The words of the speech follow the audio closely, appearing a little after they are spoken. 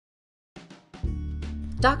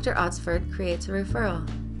Dr. Ausford creates a referral.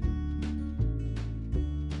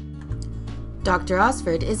 Dr.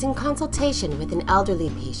 Ausford is in consultation with an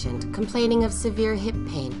elderly patient complaining of severe hip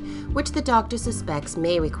pain, which the doctor suspects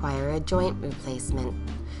may require a joint replacement.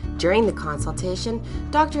 During the consultation,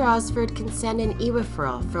 Dr. Ausford can send an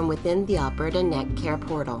eReferral from within the Alberta Netcare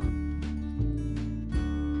portal.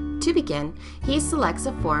 To begin, he selects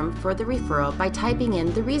a form for the referral by typing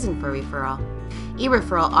in the reason for referral.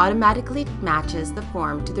 eReferral automatically matches the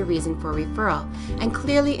form to the reason for referral and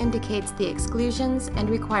clearly indicates the exclusions and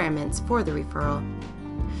requirements for the referral.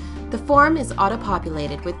 The form is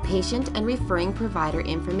auto-populated with patient and referring provider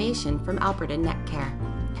information from Alberta Netcare.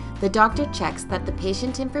 The doctor checks that the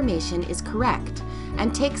patient information is correct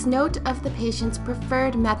and takes note of the patient's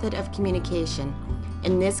preferred method of communication,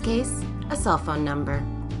 in this case, a cell phone number.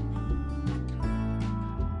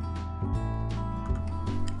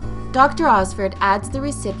 Dr. Ausford adds the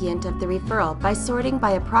recipient of the referral by sorting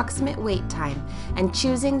by approximate wait time and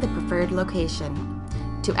choosing the preferred location.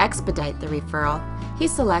 To expedite the referral, he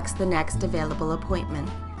selects the next available appointment.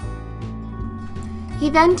 He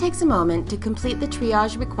then takes a moment to complete the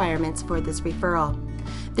triage requirements for this referral.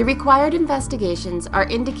 The required investigations are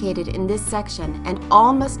indicated in this section and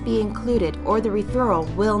all must be included or the referral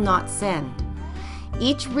will not send.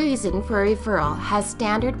 Each reason for a referral has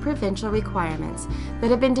standard provincial requirements that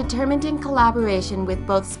have been determined in collaboration with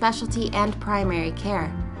both specialty and primary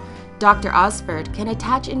care. Dr. Ausford can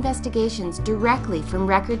attach investigations directly from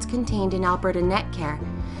records contained in Alberta Netcare,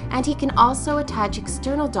 and he can also attach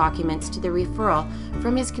external documents to the referral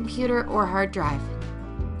from his computer or hard drive.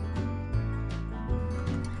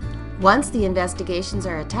 Once the investigations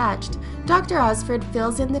are attached, Dr. Ausford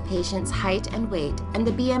fills in the patient's height and weight, and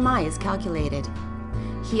the BMI is calculated.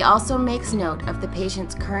 He also makes note of the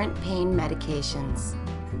patient's current pain medications.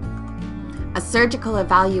 A surgical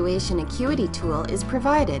evaluation acuity tool is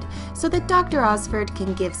provided so that Dr. Ausford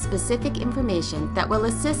can give specific information that will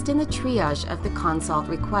assist in the triage of the consult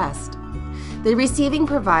request. The receiving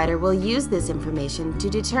provider will use this information to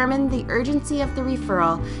determine the urgency of the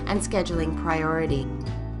referral and scheduling priority.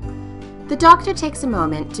 The doctor takes a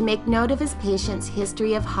moment to make note of his patient's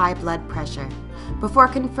history of high blood pressure before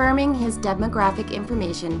confirming his demographic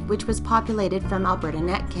information, which was populated from Alberta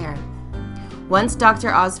Netcare. Once Dr.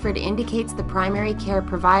 Ausford indicates the primary care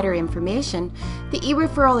provider information, the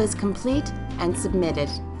eReferral is complete and submitted.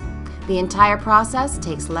 The entire process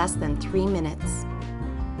takes less than 3 minutes.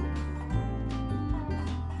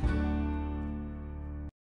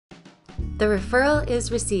 The referral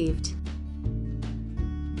is received.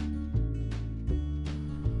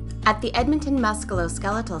 At the Edmonton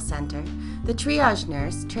Musculoskeletal Centre, the triage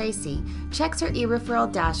nurse, Tracy, checks her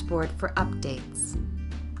eReferral dashboard for updates.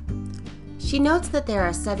 She notes that there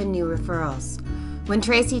are 7 new referrals. When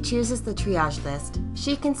Tracy chooses the triage list,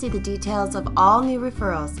 she can see the details of all new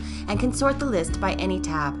referrals and can sort the list by any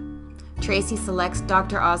tab. Tracy selects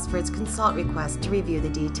Dr. Ausford's consult request to review the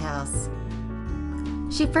details.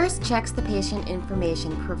 She first checks the patient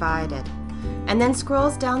information provided, and then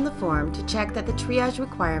scrolls down the form to check that the triage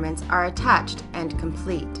requirements are attached and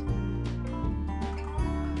complete.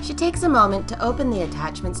 She takes a moment to open the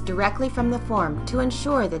attachments directly from the form to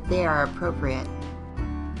ensure that they are appropriate.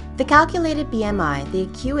 The calculated BMI, the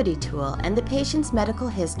acuity tool, and the patient's medical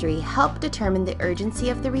history help determine the urgency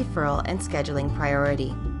of the referral and scheduling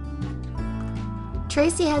priority.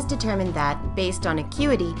 Tracy has determined that, based on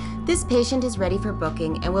acuity, this patient is ready for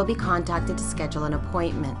booking and will be contacted to schedule an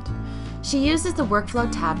appointment. She uses the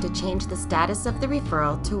Workflow tab to change the status of the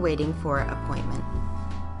referral to waiting for appointment.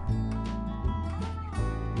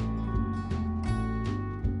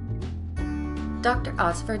 Dr.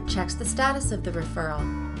 Ausford checks the status of the referral.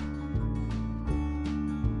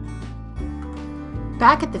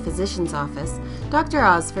 Back at the physician's office, Dr.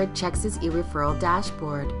 Ausford checks his eReferral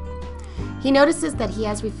dashboard. He notices that he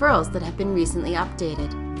has referrals that have been recently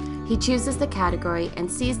updated. He chooses the category and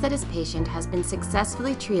sees that his patient has been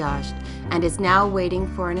successfully triaged and is now waiting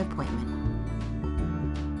for an appointment.